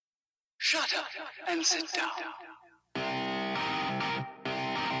Shut up and sit down.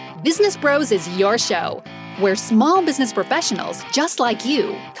 Business Bros is your show, where small business professionals just like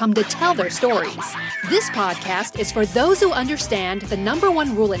you come to tell their stories. This podcast is for those who understand the number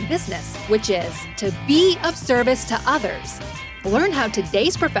one rule in business, which is to be of service to others. Learn how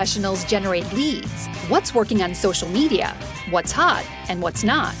today's professionals generate leads, what's working on social media, what's hot and what's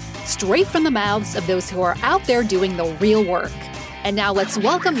not, straight from the mouths of those who are out there doing the real work. And now let's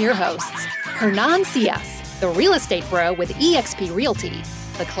welcome your hosts, Hernan Cias, the real estate bro with eXp Realty,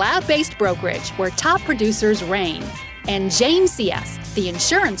 the cloud-based brokerage where top producers reign, and James Cias, the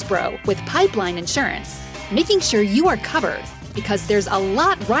insurance bro with Pipeline Insurance, making sure you are covered because there's a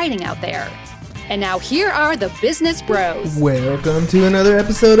lot riding out there. And now here are the Business Bros. Welcome to another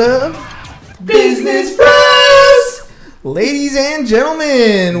episode of Business Bros! Ladies and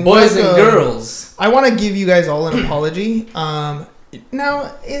gentlemen, boys and girls. I want to give you guys all an apology.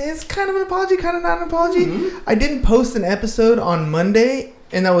 Now, it's kind of an apology, kind of not an apology. Mm-hmm. I didn't post an episode on Monday,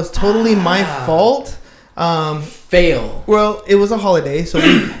 and that was totally my fault. Fail. Well, it was a holiday, so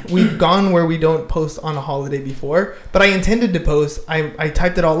we've gone where we don't post on a holiday before. But I intended to post. I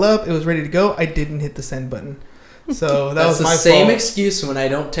typed it all up. It was ready to go. I didn't hit the send button. So that was my fault. That's the same excuse when I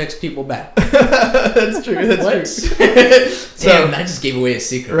don't text people back. That's true. That's true. Damn, I just gave away a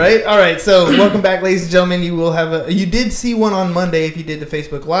secret. Right? All right. So welcome back, ladies and gentlemen. You will have you did see one on Monday if you did the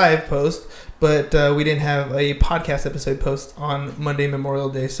Facebook Live post, but we didn't have a podcast episode post on Monday, Memorial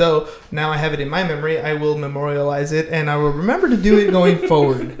Day. So now I have it in my memory. I will memorialize it, and I will remember to do it going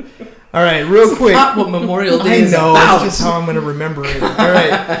forward. All right, real quick. Not what Memorial Day is about. That's just how I'm going to remember it. All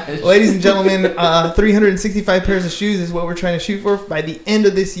right, ladies and gentlemen, 365 pairs of shoes is what we're trying to shoot for by the end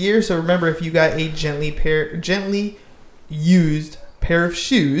of this year. So remember, if you got a gently used pair of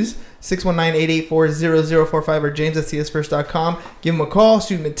shoes, 619-884-0045 or james@csfirst.com. Give him a call,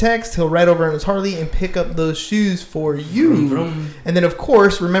 shoot him a text. He'll ride over on his Harley and pick up those shoes for you. Vroom, vroom. And then, of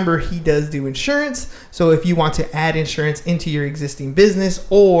course, remember, he does do insurance. So if you want to add insurance into your existing business,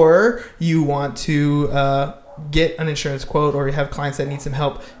 or you want to get an insurance quote, or you have clients that need some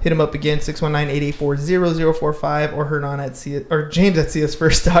help, hit him up again, 619-884-0045 or Hernan or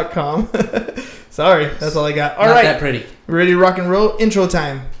james@csfirst.com. Sorry, that's all I got. All right, not that pretty. Ready to rock and roll? Intro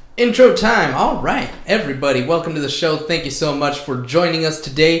time. Intro time. All right, everybody, welcome to the show. Thank you so much for joining us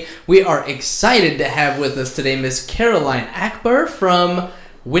today. We are excited to have with us today Miss Caroline Abkar from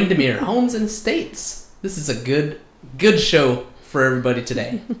Windermere Homes and Estates. This is a good show for everybody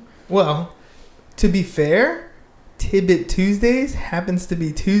today. Well, to be fair, Tidbit Tuesdays happens to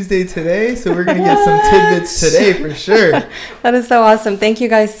be Tuesday today, so we're going to get some tidbits today for sure. That is so awesome. Thank you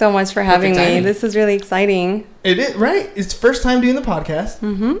guys so much for having me. This is really exciting. It is, right? It's first time doing the podcast,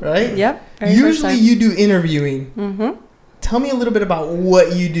 right? Yep. Usually you do interviewing. Mm-hmm. Tell me a little bit about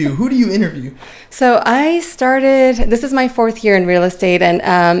what you do. Who do you interview? So this is my 4th year in real estate,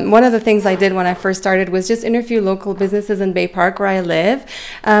 and one of the things I did when I first started was just interview local businesses in Bay Park where I live.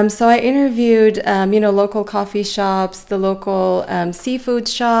 So I interviewed, local coffee shops, the local seafood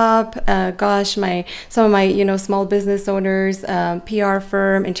shop, some of my, small business owners, PR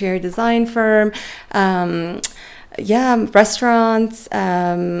firm, interior design firm, restaurants,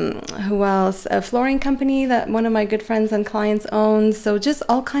 who else? A flooring company that one of my good friends and clients owns. So just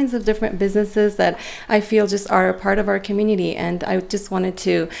all kinds of different businesses that I feel just are a part of our community. And I just wanted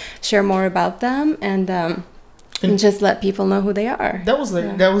to share more about them and just let people know who they are. That was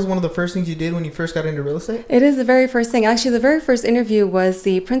that was one of the first things you did when you first got into real estate? It is the very first thing. Actually, the very first interview was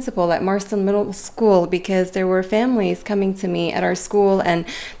the principal at Marston Middle School, because there were families coming to me at our school and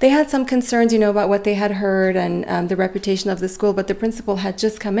they had some concerns, about what they had heard and the reputation of the school, but the principal had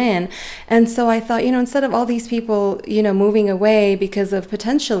just come in. And so I thought, instead of all these people, moving away because of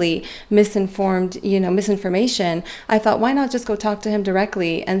potentially misinformation, I thought, why not just go talk to him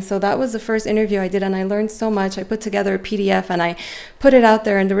directly? And so that was the first interview I did, and I learned so much. I put together a PDF and I put it out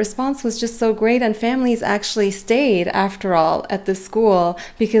there, and the response was just so great, and families actually stayed after all at the school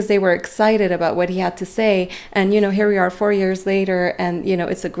because they were excited about what he had to say. And here we are 4 years later, and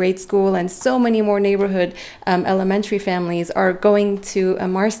it's a great school, and so many more neighborhood elementary families are going to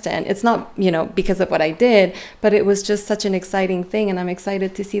Marston. It's not because of what I did, but it was just such an exciting thing, and I'm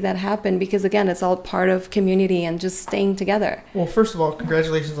excited to see that happen because, again, it's all part of community and just staying together. Well, first of all,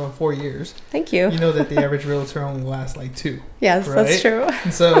 congratulations on 4 years. Thank you. You know that the average realtor only lasts like 2. Yes, right? That's true.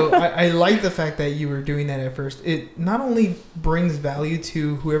 And so I like the fact that you were doing that at first. It not only brings value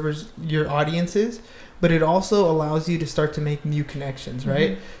to whoever's your audience is, but it also allows you to start to make new connections,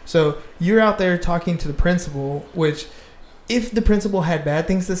 right? Mm-hmm. So you're out there talking to the principal, which if the principal had bad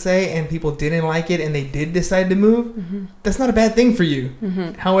things to say and people didn't like it and they did decide to move, that's not a bad thing for you.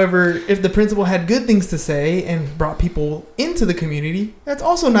 However, if the principal had good things to say and brought people into the community, that's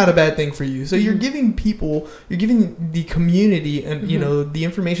also not a bad thing for you. So you're giving the community and the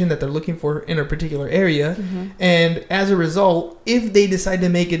information that they're looking for in a particular area. And as a result, if they decide to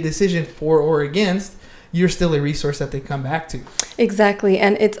make a decision for or against, you're still a resource that they come back to. Exactly.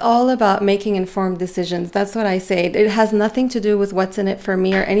 And it's all about making informed decisions. That's what I say. It has nothing to do with what's in it for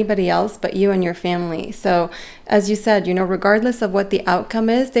me or anybody else but you and your family. So as you said, regardless of what the outcome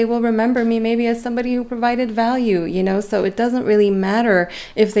is, they will remember me maybe as somebody who provided value, so it doesn't really matter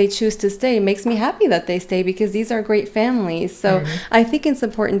if they choose to stay. It makes me happy that they stay because these are great families. So I think it's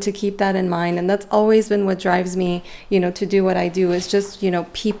important to keep that in mind. And that's always been what drives me, to do what I do is just,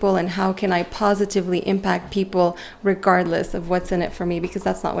 people and how can I positively impact people regardless of what's in it for me, because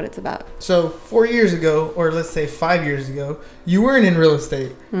that's not what it's about. So 4 years ago, or let's say 5 years ago, you weren't in real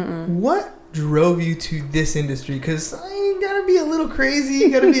estate. What drove you to this industry? Because you gotta be a little crazy, you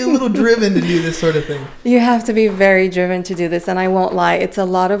gotta be a little driven to do this sort of thing. You have to be very driven to do this, and I won't lie, it's a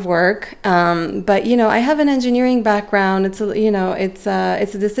lot of work. But I have an engineering background. It's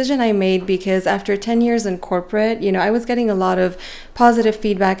a decision I made because after 10 years in corporate, I was getting a lot of positive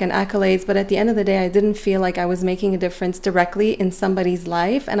feedback and accolades, but at the end of the day, I didn't feel like I was making a difference directly in somebody's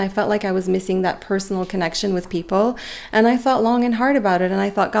life, and I felt like I was missing that personal connection with people. And I thought long and hard about it, and I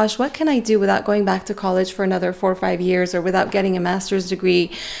thought, gosh, what can I do without going back to college for another 4 or 5 years, or without getting a master's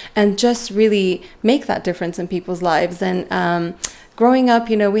degree, and just really make that difference in people's lives? And growing up,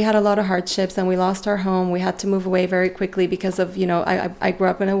 we had a lot of hardships and we lost our home. We had to move away very quickly because of, I grew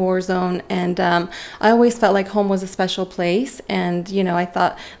up in a war zone, and I always felt like home was a special place. And, I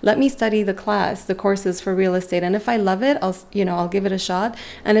thought, let me study the courses for real estate. And if I love it, I'll give it a shot.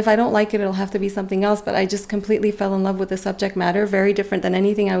 And if I don't like it, it'll have to be something else. But I just completely fell in love with the subject matter, very different than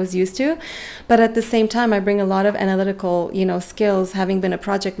anything I was used to. But at the same time, I bring a lot of analytical, skills, having been a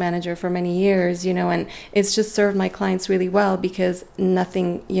project manager for many years, and it's just served my clients really well because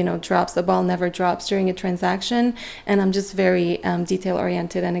nothing, drops. The ball never drops during a transaction. And I'm just very detail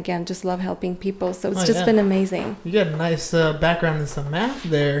oriented. And again, just love helping people. So it's been amazing. You got a nice background in some math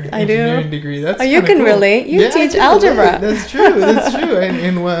there. I do. Engineering degree. That's you can cool. relate. You teach algebra. That's true. That's true.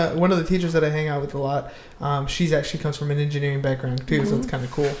 And one of the teachers that I hang out with a lot, she's actually comes from an engineering background too. So it's kind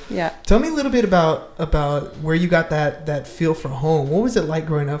of cool. Yeah. Tell me a little bit about where you got that feel for home. What was it like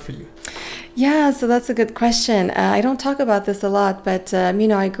growing up for you? Yeah, so that's a good question. I don't talk about this a lot, but,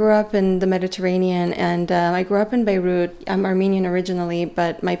 I grew up in the Mediterranean, and I grew up in Beirut. I'm Armenian originally,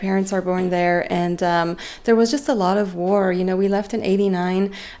 but my parents are born there, and there was just a lot of war. We left in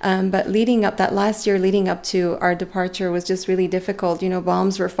 89, but that last year leading up to our departure was just really difficult.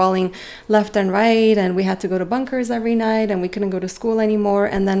 Bombs were falling left and right, and we had to go to bunkers every night, and we couldn't go to school anymore.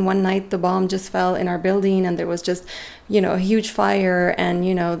 And then one night the bomb just fell in our building, and there was just a huge fire, and,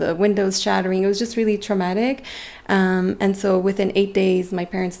 the windows shattering. It was just really traumatic. And so within 8 days, my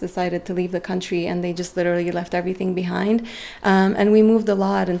parents decided to leave the country, and they just literally left everything behind. And we moved a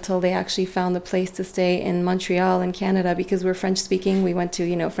lot until they actually found a place to stay in Montreal in Canada, because we're French speaking. We went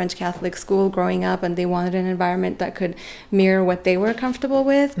to, French Catholic school growing up, and they wanted an environment that could mirror what they were comfortable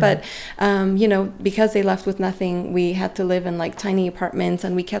with. But, because they left with nothing, we had to live in like tiny apartments,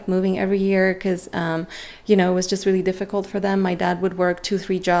 and we kept moving every year because, it was just really difficult for them. My dad would work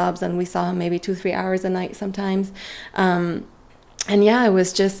 2-3 jobs, and we saw him maybe 2-3 hours a night sometimes. And yeah, it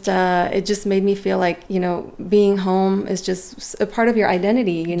was just, it just made me feel like, being home is just a part of your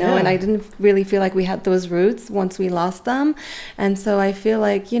identity, and I didn't really feel like we had those roots once we lost them. And so I feel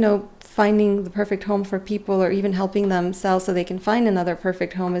like, finding the perfect home for people, or even helping them sell so they can find another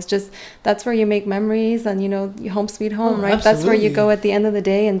perfect home, is just, that's where you make memories, and home sweet home, right? Absolutely. That's where you go at the end of the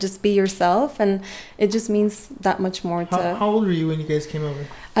day and just be yourself, and it just means that much more to... How old were you when you guys came over?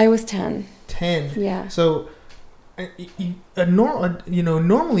 I was 10. 10. Yeah. So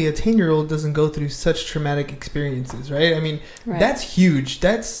normally a 10-year-old doesn't go through such traumatic experiences, right? I mean, right. That's huge.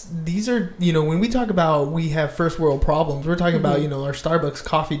 These are, when we talk about we have first world problems, we're talking about, our Starbucks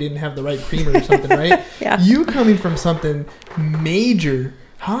coffee didn't have the right creamer or something, right? Yeah. You coming from something major,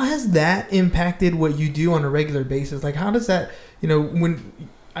 how has that impacted what you do on a regular basis? Like, how does that,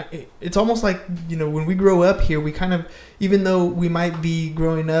 it's almost like, when we grow up here, we kind of, even though we might be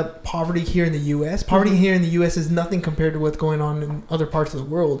growing up poverty here in the U.S., poverty here in the U.S. is nothing compared to what's going on in other parts of the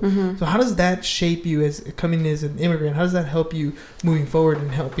world. So how does that shape you as coming as an immigrant? How does that help you moving forward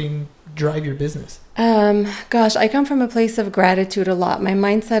and helping drive your business? Gosh, I come from a place of gratitude a lot. My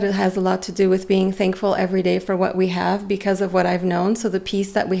mindset has a lot to do with being thankful every day for what we have because of what I've known. So the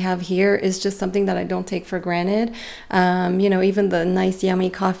peace that we have here is just something that I don't take for granted. Even the nice, yummy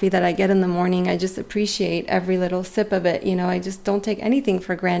coffee that I get in the morning, I just appreciate every little sip of it. I just don't take anything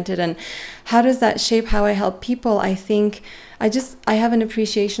for granted. And how does that shape how I help people? I think I have an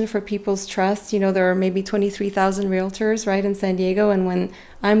appreciation for people's trust. There are maybe 23,000 realtors, right, in San Diego. And when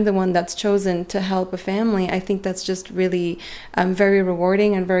I'm the one that's chosen to help a family, I think that's just really very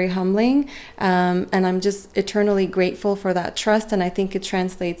rewarding and very humbling. And I'm just eternally grateful for that trust. And I think it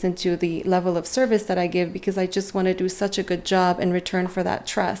translates into the level of service that I give because I just want to do such a good job in return for that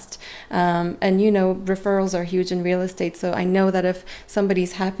trust. Referrals are huge in real estate. So I know that if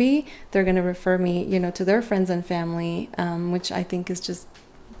somebody's happy, they're going to refer me, to their friends and family, which I think is just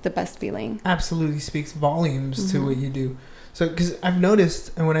the best feeling. Absolutely speaks volumes to what you do. So, because I've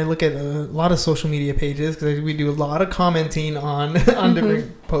noticed, and when I look at a lot of social media pages, because we do a lot of commenting on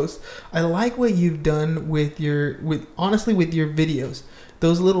different posts, I like what you've done with your videos.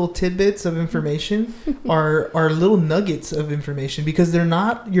 Those little tidbits of information are little nuggets of information because they're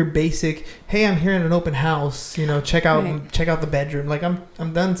not your basic, hey, I'm here in an open house, check out the bedroom. Like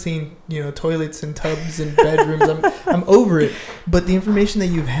I'm done seeing, toilets and tubs and bedrooms. I'm over it. But the information that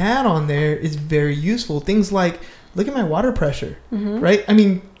you've had on there is very useful. Things like, look at my water pressure, right? I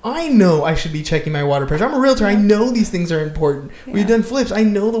mean, I know I should be checking my water pressure. I'm a realtor. I know these things are important. Yeah. We've done flips. I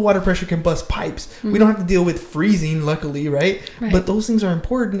know the water pressure can bust pipes. We don't have to deal with freezing, luckily, right? But those things are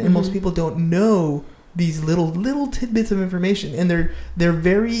important, and most people don't know these little tidbits of information, and they're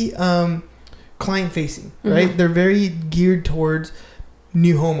very client facing, right? They're very geared towards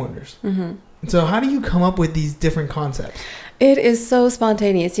new homeowners. So how do you come up with these different concepts? It is so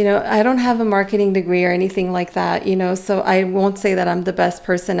spontaneous. I don't have a marketing degree or anything like that, so I won't say that I'm the best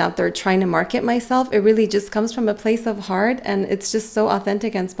person out there trying to market myself. It really just comes from a place of heart, and it's just so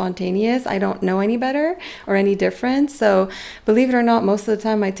authentic and spontaneous. I don't know any better or any different. So believe it or not, most of the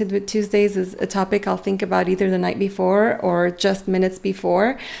time my Tidbit Tuesdays is a topic I'll think about either the night before or just minutes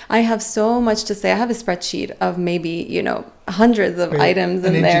before. I have so much to say. I have a spreadsheet of maybe, hundreds of items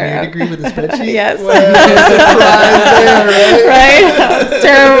in there. An engineer degree with a spreadsheet? Yes. Well, right? It's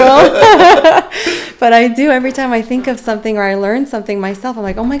terrible. But I do every time I think of something or I learn something myself, I'm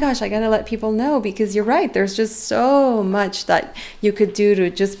like, oh my gosh, I got to let people know because you're right. There's just so much that you could do to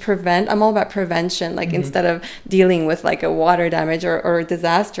just prevent. I'm all about prevention. Like instead of dealing with like a water damage or a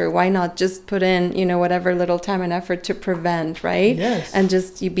disaster, why not just put in, whatever little time and effort to prevent, right? Yes. And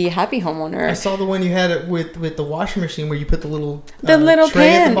just you be a happy homeowner. I saw the one you had with the washing machine where you put the little tray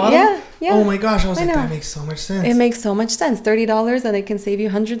pan at the bottom. Yeah. Oh my gosh, I was like, that makes so much sense. It makes so much sense. $30 and it can save you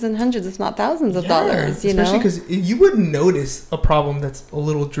hundreds and hundreds, if not thousands of dollars. Especially because you wouldn't notice a problem that's a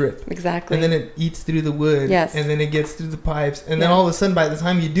little drip. Exactly. And then it eats through the wood. Yes. And then it gets through the pipes. And then all of a sudden, by the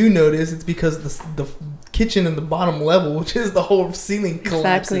time you do notice, it's because the kitchen and the bottom level, which is the whole ceiling,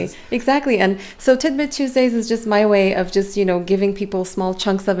 collapses. Exactly. And so Tidbit Tuesdays is just my way of just, giving people small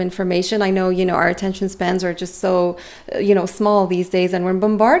chunks of information. I know, our attention spans are just so, small these days, and we're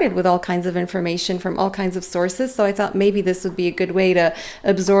bombarded with all kinds of information from all kinds of sources. So I thought maybe this would be a good way to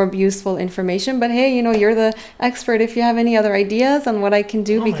absorb useful information. But hey, you're the expert if you have any other ideas on what I can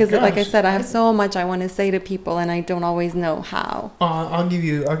do, because like I said, I have so much I want to say to people and I don't always know how. I'll give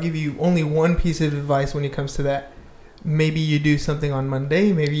you only one piece of advice when it comes to that. Maybe you do something on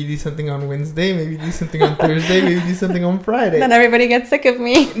Monday, maybe you do something on Wednesday, maybe you do something on Thursday, maybe you do something on Friday. Then everybody gets sick of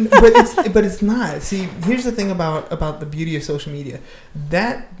me. but it's not. See, here's the thing about the beauty of social media.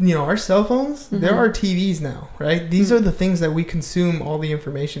 That, our cell phones, there are TVs now, right? These are the things that we consume all the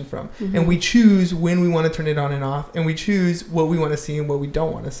information from. And we choose when we want to turn it on and off, and we choose what we want to see and what we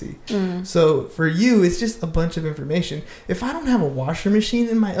don't want to see. So for you, it's just a bunch of information. If I don't have a washer machine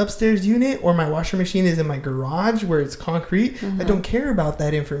in my upstairs unit, or my washer machine is in my garage where it's concrete, I don't care about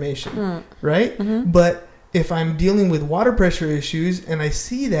that information, right? But if I'm dealing with water pressure issues and I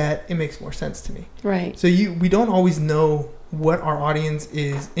see that, it makes more sense to me. Right. So we don't always know what our audience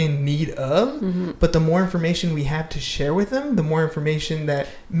is in need of, but the more information we have to share with them, the more information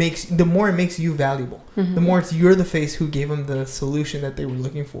the more it makes you valuable. The more you're the face who gave them the solution that they were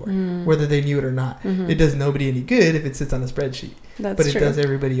looking for, whether they knew it or not. It does nobody any good if it sits on a spreadsheet. But it does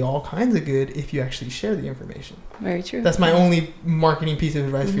everybody all kinds of good if you actually share the information. Very true. That's my only marketing piece of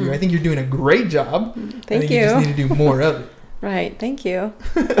advice for you. I think you're doing a great job. Thank you. You just need to do more of it. Right. Thank you.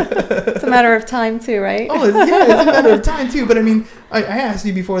 It's a matter of time too, right? Oh, yeah, it's a matter of time too. But I mean, I asked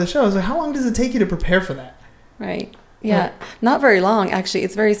you before the show, I was like, how long does it take you to prepare for that? Right. Yeah, not very long actually.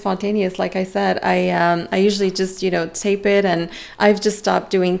 It's very spontaneous. Like I said, I usually just tape it, and I've just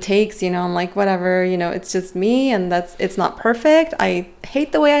stopped doing takes. I'm like, whatever. It's just me, and it's not perfect. I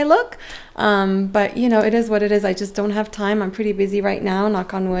hate the way I look, but it is what it is. I just don't have time. I'm pretty busy right now,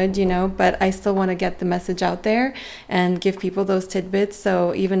 knock on wood. But I still want to get the message out there and give people those tidbits.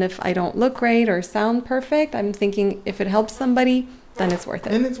 So even if I don't look great or sound perfect, I'm thinking if it helps somebody, then it's worth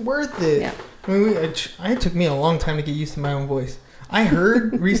it. And it's worth it. Yeah. I mean, it took me a long time to get used to my own voice. I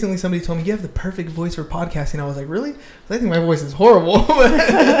heard recently somebody told me you have the perfect voice for podcasting. I was like, really? I think my voice is horrible.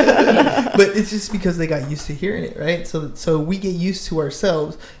 But it's just because they got used to hearing it, right? So we get used to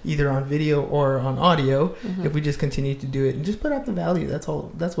ourselves either on video or on audio if we just continue to do it and just put out the value. That's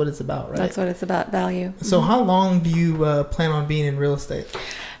all. That's what it's about, right? That's what it's about, value. So how long do you plan on being in real estate?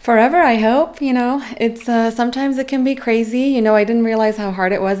 Forever, I hope. It's sometimes it can be crazy. I didn't realize how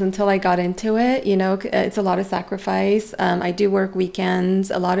hard it was until I got into it. It's a lot of sacrifice. I do work weekends,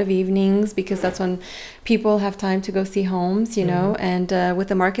 a lot of evenings, because that's when people have time to go see homes, and with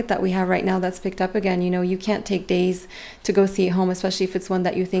the market that we have right now that's picked up again, you can't take days to go see a home, especially if it's one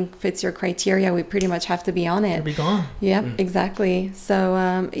that you think fits your criteria. We pretty much have to be on it. You'll be gone. Yeah, exactly.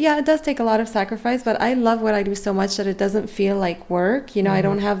 So, it does take a lot of sacrifice, but I love what I do so much that it doesn't feel like work. I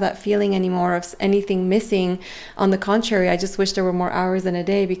don't have that feeling anymore of anything missing. On the contrary, I just wish there were more hours in a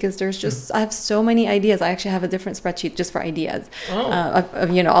day, because there's just, I have so many ideas. I actually have a different spreadsheet just for ideas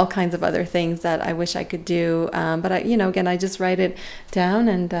of all kinds of other things that I wish I could do. But again, I just write it down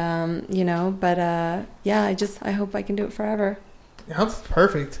and, I hope I can do it forever. That's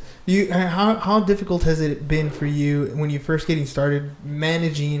perfect. How difficult has it been for you when you first getting started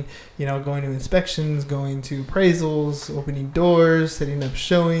managing, going to inspections, going to appraisals, opening doors, setting up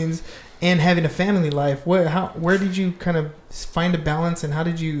showings, and having a family life? Where did you kind of find a balance, and how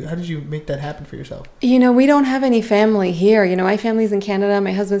did you make that happen for yourself? We don't have any family here. My family's in Canada,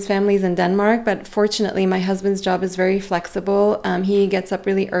 my husband's family's in Denmark, but fortunately my husband's job is very flexible. He gets up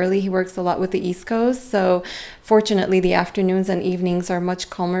really early. He works a lot with the East Coast, so fortunately the afternoons and evenings are much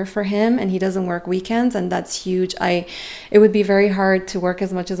calmer for him, and he doesn't work weekends, and that's huge. It would be very hard to work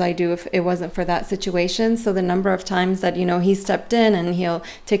as much as I do if it wasn't for that situation. So the number of times that he stepped in and he'll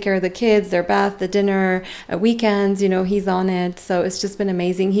take care of the kids, their bath, the dinner, weekends, he's on it. So it's just been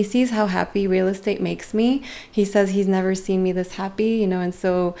amazing. He sees how happy real estate makes me. He says he's never seen me this happy, and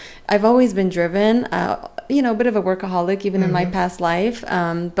so I've always been driven, a bit of a workaholic even in my past life,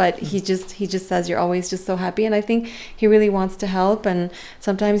 but he just says you're always just so happy, and I think he really wants to help. And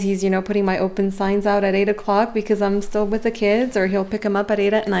sometimes he's putting my open signs out at 8:00 because I'm still with the kids, or he'll pick them up at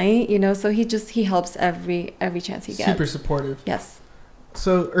 8 at night, so he helps every chance he gets. Super supportive. Yes.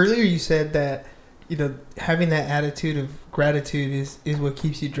 So earlier you said that having that attitude of gratitude is what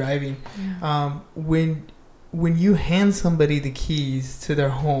keeps you driving. Yeah. When you hand somebody the keys to their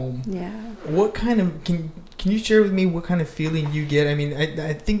home, what kind of can you share with me what kind of feeling you get? I mean,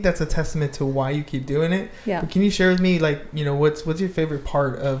 I think that's a testament to why you keep doing it. Yeah. But can you share with me, what's your favorite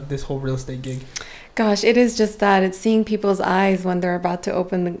part of this whole real estate gig? Gosh, it is just that. It's seeing people's eyes when they're about to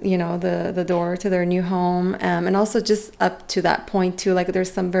open the door to their new home, and also just up to that point too. Like there's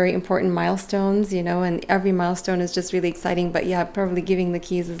some very important milestones, and every milestone is just really exciting. But yeah, probably giving the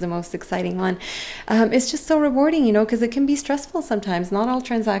keys is the most exciting one. It's just so rewarding, because it can be stressful sometimes. Not all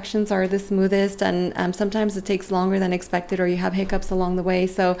transactions are the smoothest, and sometimes it takes longer than expected, or you have hiccups along the way.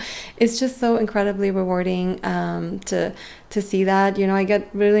 So it's just so incredibly rewarding to see that. I get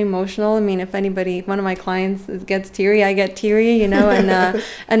really emotional. I mean, if one of my clients gets teary, I get teary,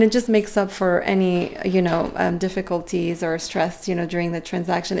 and it just makes up for any, difficulties or stress, during the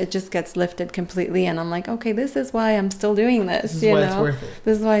transaction. It just gets lifted completely, and I'm like, okay, this is why I'm still doing this. This is why it's worth it.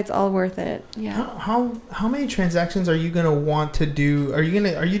 This is why it's all worth it. Yeah. How many transactions are you gonna want to do? Are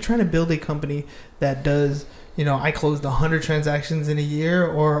you trying to build a company that does, I closed 100 transactions in a year,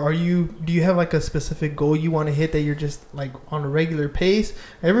 or do you have like a specific goal you want to hit that you're just like on a regular pace?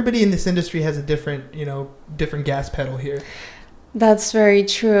 Everybody in this industry has a different gas pedal here. That's very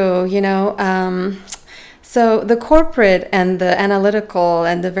true. So the corporate and the analytical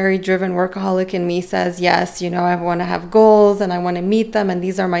and the very driven workaholic in me says, yes, I want to have goals and I want to meet them, and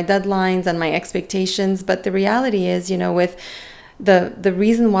these are my deadlines and my expectations. But the reality is, with the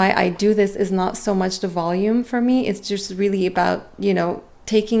reason why I do this is not so much the volume for me. It's just really about,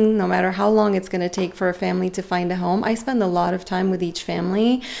 taking, no matter how long it's going to take for a family to find a home. I spend a lot of time with each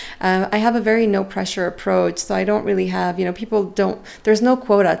family. I have a very no pressure approach. So I don't really have, there's no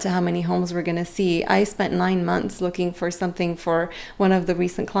quota to how many homes we're going to see. I spent 9 months looking for something for one of the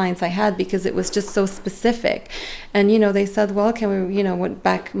recent clients I had because it was just so specific. And, they said, well, can we, went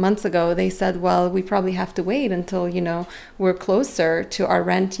back months ago, they said, well, we probably have to wait until, we're closer to our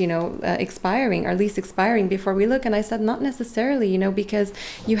rent, expiring, our lease expiring before we look. And I said, not necessarily, because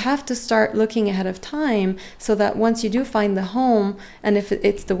you have to start looking ahead of time so that once you do find the home, and if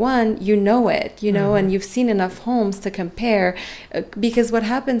it's the one, it, and you've seen enough homes to compare. Because what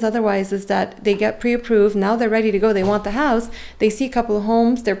happens otherwise is that they get pre-approved, now they're ready to go, they want the house, they see a couple of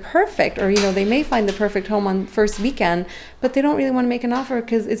homes, they're perfect, or, they may find the perfect home on first weekend, but they don't really want to make an offer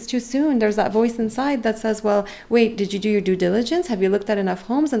because it's too soon. There's that voice inside that says, well, wait, did you do your due diligence? Have you looked at enough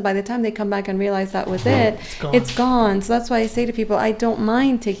homes? And by the time they come back and realize that was it's gone. So that's why I say to people, I don't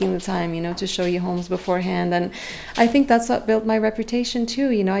mind taking the time, to show you homes beforehand. And I think that's what built my reputation too.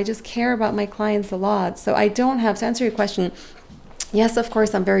 I just care about my clients a lot. So I don't have, to answer your question, yes, of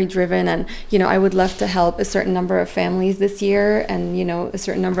course, I'm very driven, and, I would love to help a certain number of families this year and, a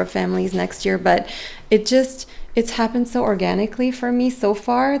certain number of families next year, but it's happened so organically for me so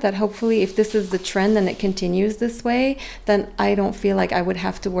far that hopefully if this is the trend and it continues this way, then I don't feel like I would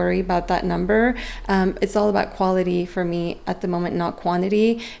have to worry about that number. It's all about quality for me at the moment, not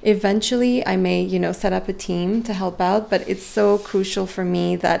quantity. Eventually, I may, set up a team to help out, but it's so crucial for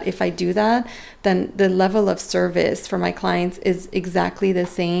me that if I do that, then the level of service for my clients is exactly the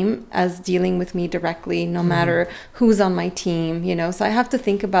same as dealing with me directly, no matter who's on my team, So I have to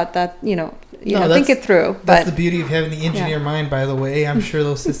think about that, think it through. But that's the beauty of having the engineer mind, by the way. I'm sure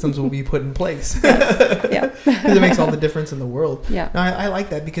those systems will be put in place. Yeah. Because it makes all the difference in the world. Yeah. No, I like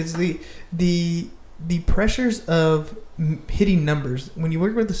that because the pressures of hitting numbers, when you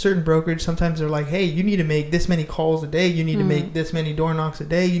work with a certain brokerage, sometimes they're like, hey, you need to make this many calls a day, you need to make this many door knocks a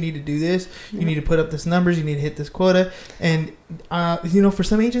day, you need to do this, you need to put up this numbers, you need to hit this quota. And for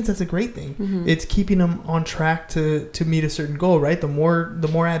some agents that's a great thing. It's keeping them on track to meet a certain goal, right? The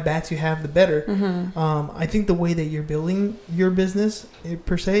more at bats you have, the better. I think the way that you're building your business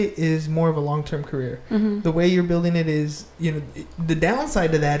per se is more of a long-term career. The way you're building it is, the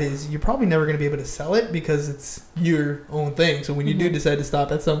downside to that is you're probably never going to be able to sell it because it's your own thing. So when you do decide to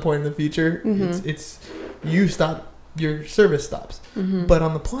stop at some point in the future, it's you stop, your service stops. But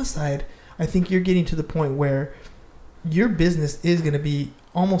on the plus side, I think you're getting to the point where your business is going to be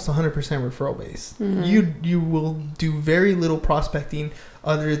almost 100% referral based. You will do very little prospecting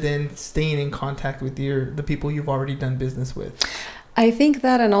other than staying in contact with the people you've already done business with. I think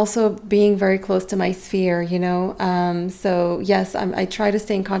that, and also being very close to my sphere, so yes, I try to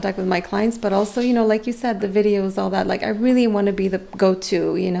stay in contact with my clients, but also, like you said, the videos, all that, like I really want to be the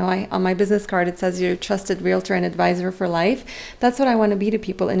go-to, on my business card, it says you're a trusted realtor and advisor for life. That's what I want to be to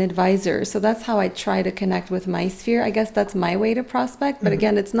people, an advisor. So that's how I try to connect with my sphere. I guess that's my way to prospect. But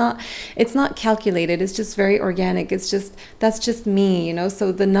again, it's not calculated. It's just very organic. That's just me,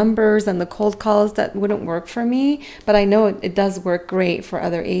 so the numbers and the cold calls, that wouldn't work for me, but I know it does work great for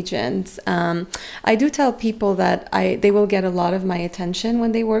other agents. I do tell people that they will get a lot of my attention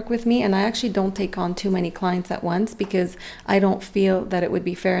when they work with me, and I actually don't take on too many clients at once because I don't feel that it would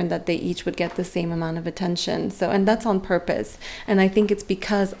be fair and that they each would get the same amount of attention. So, and that's on purpose. And I think it's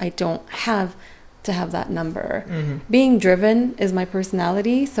because I don't have to have that number. Being driven is my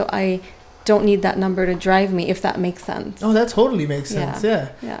personality, so I don't need that number to drive me, if that makes sense. Oh, that totally makes sense.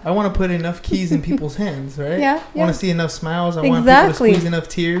 Yeah. I want to put enough keys in people's hands, right? I want to see enough smiles. I want people to squeeze enough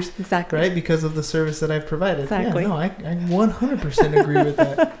tears. Exactly. Right? Because of the service that I've provided. Exactly. Yeah, no, I 100% agree with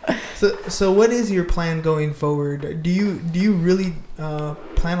that. So what is your plan going forward? Do you really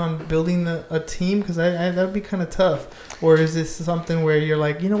plan on building a team? Because that would be kind of tough. Or is this something where you're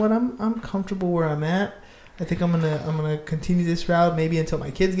like, you know what, I'm comfortable where I'm at. I think I'm gonna continue this route maybe until my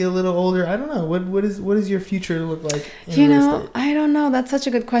kids get a little older. I don't know. What does your future look like in real estate? I don't know. That's such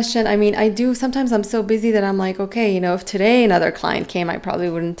a good question. I mean, I do sometimes. I'm so busy that I'm like, okay, if today another client came, I probably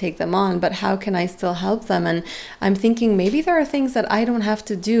wouldn't take them on. But how can I still help them? And I'm thinking maybe there are things that I don't have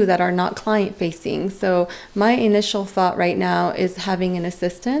to do that are not client facing. So my initial thought right now is having an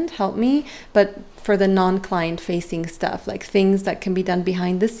assistant help me, but for the non-client facing stuff, like things that can be done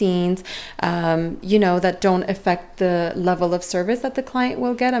behind the scenes, that don't affect the level of service that the client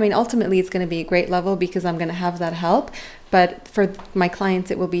will get. I mean, ultimately it's going to be a great level because I'm going to have that help, but for my clients,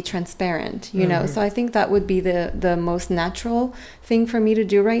 it will be transparent, you know? So I think that would be the most natural thing for me to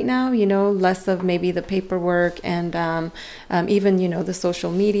do right now, you know, less of maybe the paperwork and even, you know, the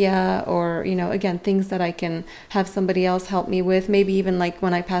social media or, you know, again, things that I can have somebody else help me with, maybe even like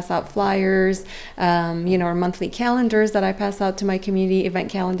when I pass out flyers, you know, or monthly calendars that I pass out to my community, event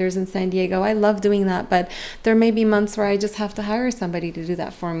calendars in San Diego. I love doing that, but there may be months where I just have to hire somebody to do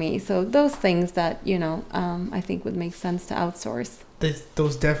that for me. So those things that, you know, I think would make sense to outsource.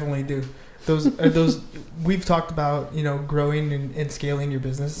 Those definitely do. Those we've talked about, you know, growing and scaling your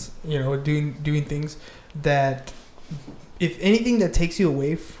business, you know, doing things that, if anything that takes you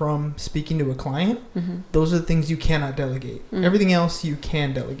away from speaking to a client, those are the things you cannot delegate. Everything else you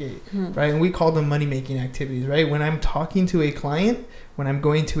can delegate, right? And we call them money-making activities, right? When I'm talking to a client, when I'm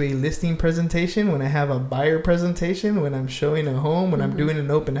going to a listing presentation, when I have a buyer presentation, when I'm showing a home, when I'm doing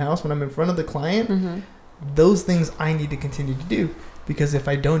an open house, when I'm in front of the client, those things I need to continue to do. Because if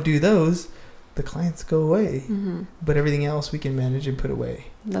I don't do those, the clients go away. But everything else we can manage and put away.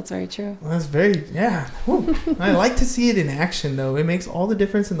 That's very true. Well, that's very, yeah. I like to see it in action, though. It makes all the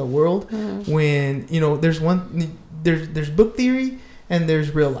difference in the world when, you know, there's book theory and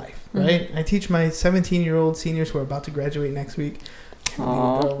there's real life, right? I teach my 17-year-old seniors who are about to graduate next week.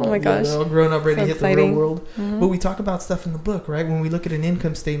 Oh my gosh. They're all grown up, ready to hit exciting. the real world. But we talk about stuff in the book, right? When we look at an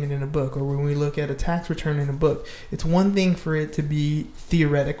income statement in a book or when we look at a tax return in a book, it's one thing for it to be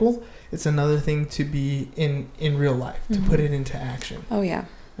theoretical. It's another thing to be in real life, to put it into action. Oh, yeah.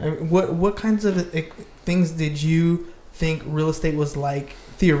 I mean, what kinds of things did you think real estate was like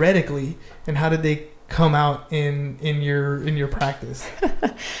theoretically, and how did they come out in your practice?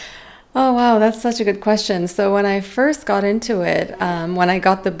 Oh, wow. That's such a good question. So when I first got into it, when I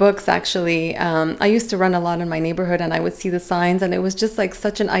got the books, actually, I used to run a lot in my neighborhood and I would see the signs and it was just like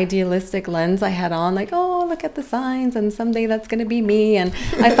such an idealistic lens I had on, like, oh, look at the signs and someday that's going to be me. And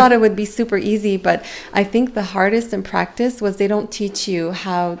I thought it would be super easy. But I think the hardest in practice was they don't teach you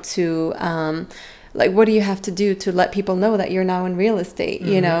how to, like, what do you have to do to let people know that you're now in real estate,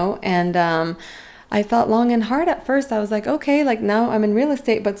 you know? And, I thought long and hard at first. I was like, okay, like now I'm in real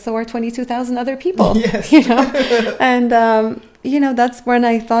estate, but so are 22,000 other people, yes. you know? And, you know, that's when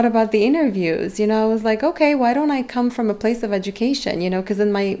I thought about the interviews, you know, I was like, okay, why don't I come from a place of education, you know, because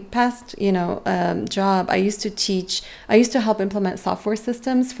in my past, you know, job, I used to help implement software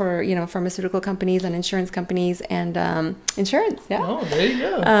systems for, you know, pharmaceutical companies and insurance companies and insurance. Yeah. Oh, there you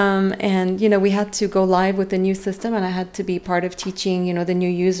go. And, you know, we had to go live with the new system and I had to be part of teaching, you know, the new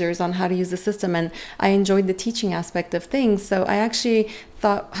users on how to use the system. And I enjoyed the teaching aspect of things. So I actually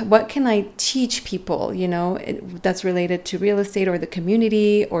thought, what can I teach people, you know, that's related to real estate or the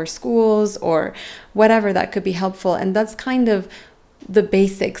community or schools or whatever that could be helpful. And that's kind of the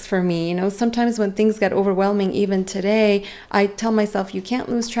basics for me. You know, sometimes when things get overwhelming, even today, I tell myself, you can't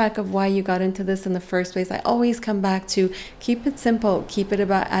lose track of why you got into this in the first place. I always come back to keep it simple, keep it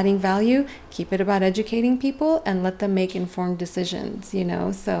about adding value, keep it about educating people and let them make informed decisions, you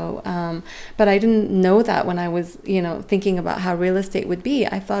know. So, but I didn't know that when I was, you know, thinking about how real estate would be.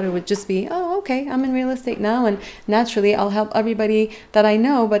 I thought it would just be, oh, okay, I'm in real estate now and naturally I'll help everybody that I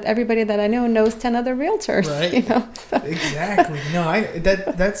know, but everybody that I know knows 10 other realtors, right? You know? So. Exactly. No,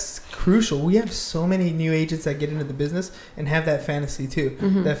 that's crucial. We have so many new agents that get into the business and have that fantasy too.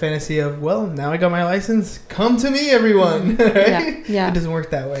 That fantasy of, well, now I got my license, come to me, everyone. Right? Yeah. It doesn't work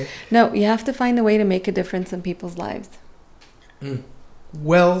that way. No, you have to find a way to make a difference in people's lives.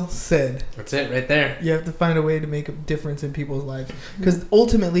 Well said. That's it right there. You have to find a way to make a difference in people's lives, because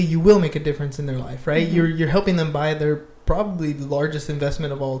ultimately you will make a difference in their life, right? You're helping them buy their probably the largest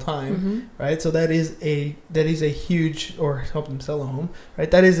investment of all time, right? So that is a huge, or help them sell a home, right?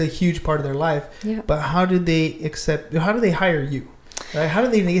 That is a huge part of their life. Yeah. But how do they hire you? Right? How do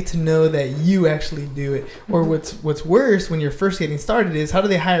they get to know that you actually do it? Or what's worse when you're first getting started is, how do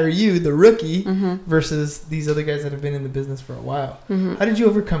they hire you, the rookie, versus these other guys that have been in the business for a while? How did you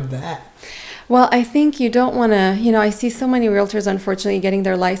overcome that? Well, I think you don't want to, you know, I see so many realtors, unfortunately, getting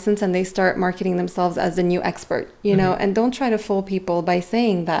their license and they start marketing themselves as the new expert, you know, and don't try to fool people by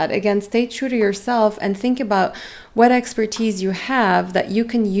saying that. Again, stay true to yourself and think about what expertise you have that you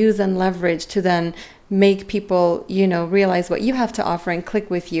can use and leverage to then make people, you know, realize what you have to offer and click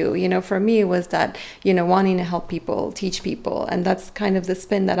with you. You know, for me, it was that, you know, wanting to help people, teach people. And that's kind of the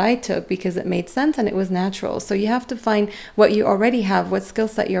spin that I took because it made sense and it was natural. So you have to find what you already have, what skill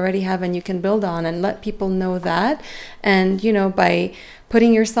set you already have and you can build on and let people know that. And, you know, by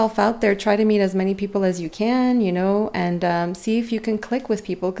putting yourself out there, try to meet as many people as you can, you know, and see if you can click with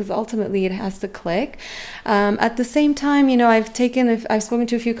people, because ultimately it has to click. At the same time, you know, I've spoken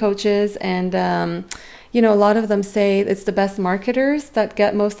to a few coaches and, a lot of them say it's the best marketers that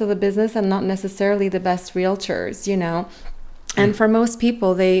get most of the business and not necessarily the best realtors, And for most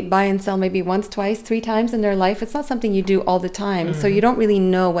people, they buy and sell maybe once, twice, 3 times in their life. It's not something you do all the time. So you don't really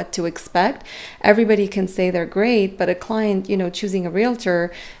know what to expect. Everybody can say they're great, but a client, choosing a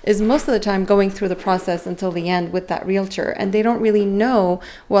realtor is most of the time going through the process until the end with that realtor. And they don't really know,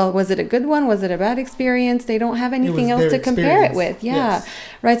 well, was it a good one? Was it a bad experience? They don't have anything else to compare it with. Yeah. Yes.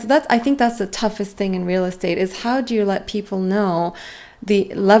 Right. So I think that's the toughest thing in real estate is how do you let people know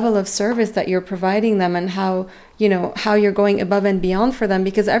the level of service that you're providing them and how you're going above and beyond for them,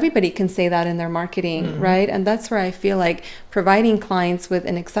 because everybody can say that in their marketing, right? And that's where I feel like providing clients with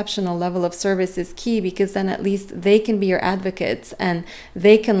an exceptional level of service is key, because then at least they can be your advocates and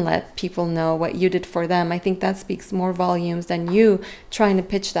they can let people know what you did for them. I think that speaks more volumes than you trying to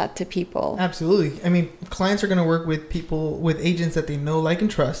pitch that to people. Absolutely. I mean, clients are going to work with people, with agents that they know, like, and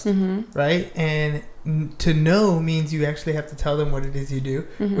trust, right? And to know means you actually have to tell them what it is you do,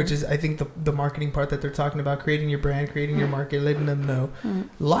 which is, I think, the marketing part that they're talking about, creating your brand, creating your market, letting them know.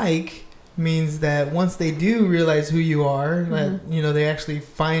 Like means that once they do realize who you are, that they actually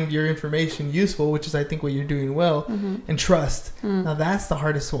find your information useful, which is, I think, what you're doing well. And trust. Now that's the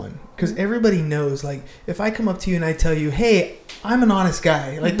hardest one, because everybody knows, like, if I come up to you and I tell you, hey, I'm an honest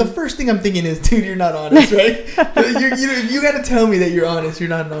guy, like, the first thing I'm thinking is, dude, you're not honest, right? you got to tell me that you're honest. You're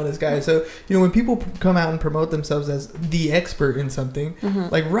not an honest guy. So when people come out and promote themselves as the expert in something,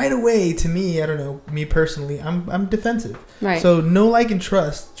 like, right away, to me, I don't know, me personally, I'm defensive. Right. So know, like, and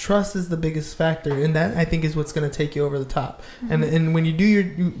trust is the biggest factor, and that, I think, is what's going to take you over the top. And when you do your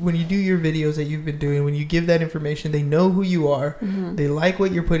videos that you've been doing, when you give that information, they know who you are, they like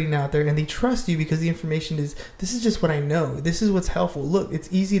what you're putting out there, and they trust you because the information is, this is just what I know, this is what's helpful, look, it's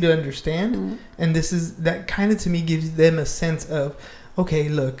easy to understand. And that kind of, to me, gives them a sense of, okay,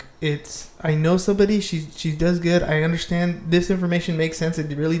 look, I know somebody, she does good, I understand this information makes sense,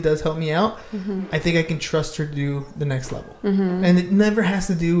 it really does help me out. I think I can trust her to do the next level. And it never has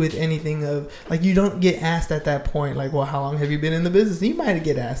to do with anything of, like, you don't get asked at that point, like, well, how long have you been in the business? You might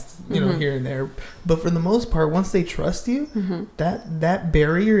get asked, here and there, but for the most part, once they trust you, that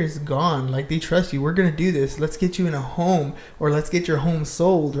barrier is gone. Like, they trust you, we're gonna do this, let's get you in a home, or let's get your home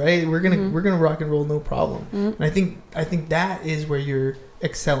sold, right? We're gonna rock and roll, no problem. And I think that is where you're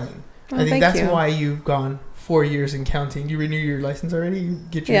excelling. I think that's why you've gone 4 years and counting. You renew your license already? You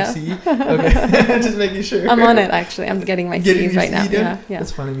get your C? Okay. Just making sure. I'm on it, actually. I'm getting my C's right now. Yeah.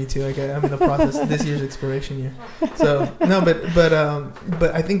 That's funny, me too. Like, I'm in the process. This year's expiration year. So, no, but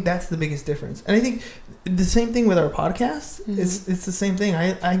I think that's the biggest difference. And I think the same thing with our podcast. It's the same thing.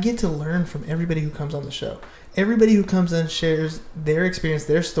 I get to learn from everybody who comes on the show. Everybody who comes in shares their experience,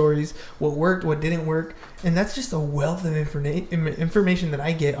 their stories, what worked, what didn't work. And that's just a wealth of information that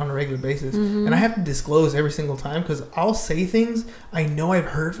I get on a regular basis. And I have to disclose every single time, because I'll say things I know I've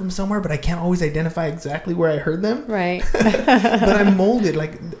heard from somewhere, but I can't always identify exactly where I heard them. Right. But I'm molded.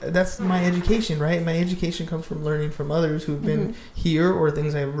 Like, that's my education, right? My education comes from learning from others who've been here, or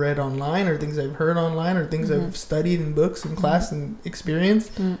things I've read online, or things I've heard online, or things I've studied in books and class and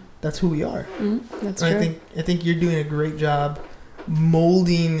experienced. That's who we are. That's and true. I think you're doing a great job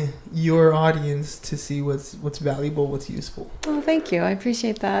molding your audience to see what's valuable, what's useful. Oh, thank you. I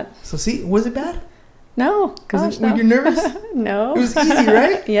appreciate that. So, see, was it bad? No. Gosh, were you nervous? No. It was easy,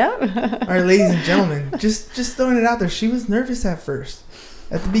 right? Yeah. All right, ladies and gentlemen, just throwing it out there. She was nervous at first,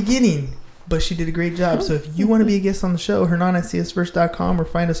 at the beginning, but she did a great job. So if you want to be a guest on the show, hernan@csfirst.com, or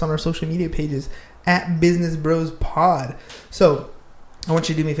find us on our social media pages at Business Bros Pod. So I want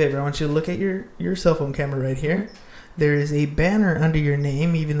you to do me a favor. I want you to look at your cell phone camera right here. There is a banner under your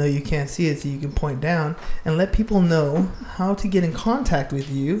name, even though you can't see it, so you can point down and let people know how to get in contact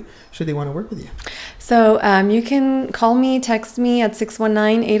with you should they want to work with you. So you can call me, text me at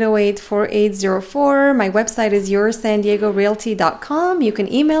 619-808-4804. My website is yoursanDiegoRealty.com. You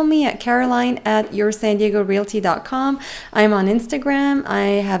can email me at caroline@yoursanDiegoRealty.com. I'm on Instagram.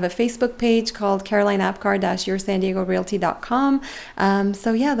 I have a Facebook page called Caroline Abkar-yoursanDiegoRealty.com.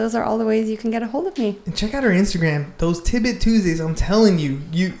 So yeah, those are all the ways you can get a hold of me. And check out our Instagram. Those Tidbit Tuesdays, I'm telling you,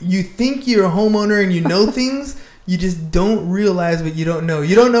 you think you're a homeowner and you know things, you just don't realize what you don't know.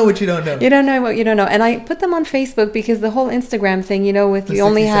 You don't know what you don't know. You don't know what you don't know. And I put them on Facebook because the whole Instagram thing, with you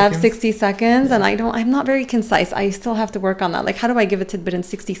only have 60 seconds, and I'm not very concise. I still have to work on that. Like, how do I give a tidbit in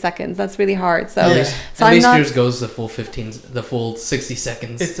 60 seconons? That's really hard. So, yeah. So at least yours goes the full 60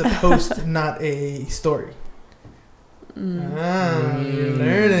 seconds. It's a post, not a story. You're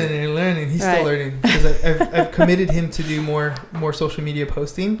learning. He's still learning, because I've committed him to do more social media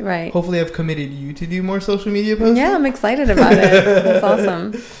posting. Right. Hopefully, I've committed you to do more social media posting. Yeah, I'm excited about it. That's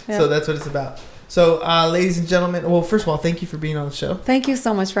awesome. Yeah. So that's what it's about. So, ladies and gentlemen, well, first of all, thank you for being on the show. Thank you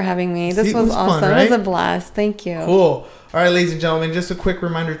so much for having me. This See, it was was awesome. fun, right? It was a blast. Thank you. Cool. All right, ladies and gentlemen, just a quick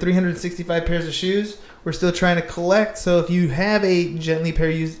reminder, 365 pairs of shoes. We're still trying to collect. So if you have a gently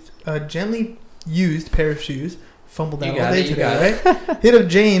used pair of shoes, fumbled out all day today, right? Hit up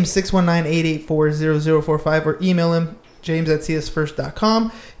James, 619-884-0045, or email him,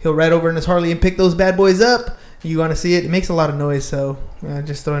 james@csfirst.com. He'll ride over in his Harley and pick those bad boys up. You want to see it? It makes a lot of noise, so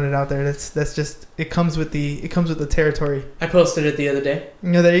just throwing it out there. That's just it comes with the territory. I posted it the other day.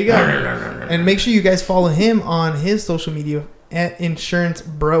 There you go. And make sure you guys follow him on his social media at Insurance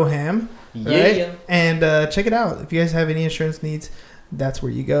Broham. Right? Yeah. And check it out. If you guys have any insurance needs, that's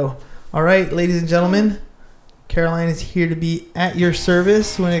where you go. All right, ladies and gentlemen, Caroline is here to be at your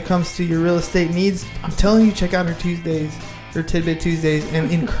service when it comes to your real estate needs. I'm telling you, check out her Tuesdays, her Tidbit Tuesdays,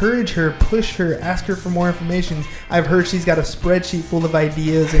 and encourage her, push her, ask her for more information. I've heard she's got a spreadsheet full of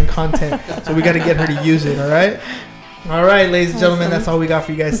ideas and content, so we got to get her to use it, all right? All right, ladies and gentlemen, that's all we got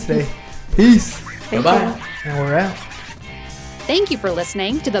for you guys today. Peace. Bye-bye. And we're out. Thank you for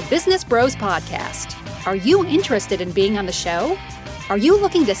listening to the Business Bros Podcast. Are you interested in being on the show? Are you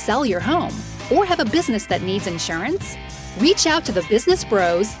looking to sell your home or have a business that needs insurance? Reach out to the Business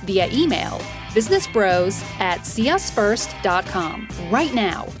Bros via email, businessbros@seeusfirst.com right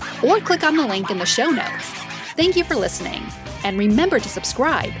now, or click on the link in the show notes. Thank you for listening. And remember to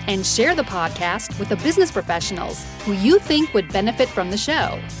subscribe and share the podcast with the business professionals who you think would benefit from the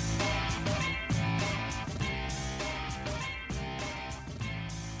show.